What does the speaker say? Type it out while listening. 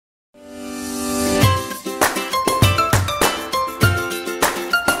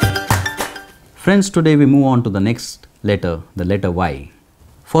Friends, today we move on to the next letter, the letter Y.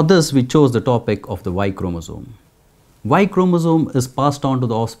 For this, we chose the topic of the Y chromosome. Y chromosome is passed on to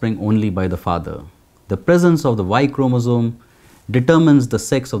the offspring only by the father. The presence of the Y chromosome determines the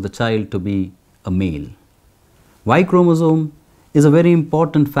sex of the child to be a male. Y chromosome is a very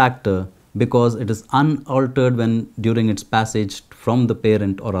important factor because it is unaltered during its passage from the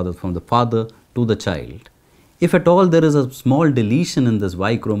parent, or rather from the father to the child. If at all there is a small deletion in this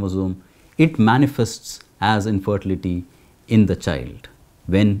Y chromosome, it manifests as infertility in the child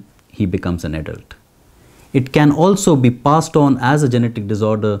when he becomes an adult. It can also be passed on as a genetic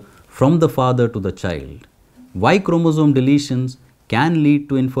disorder from the father to the child. Y chromosome deletions can lead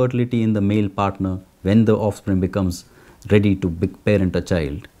to infertility in the male partner when the offspring becomes ready to parent a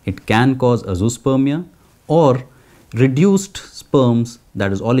child. It can cause azoospermia or reduced sperms,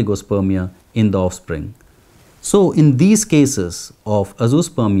 that is oligospermia, in the offspring. So in these cases of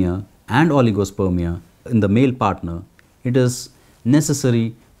azoospermia and oligospermia in the male partner, it is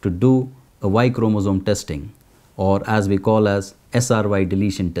necessary to do a Y chromosome testing, or as we call as SRY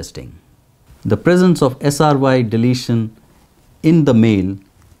deletion testing. The presence of SRY deletion in the male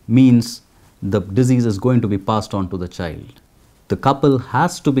means the disease is going to be passed on to the child. The couple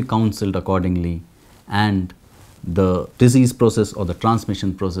has to be counseled accordingly and the disease process or the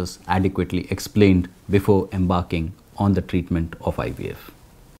transmission process adequately explained before embarking on the treatment of IVF.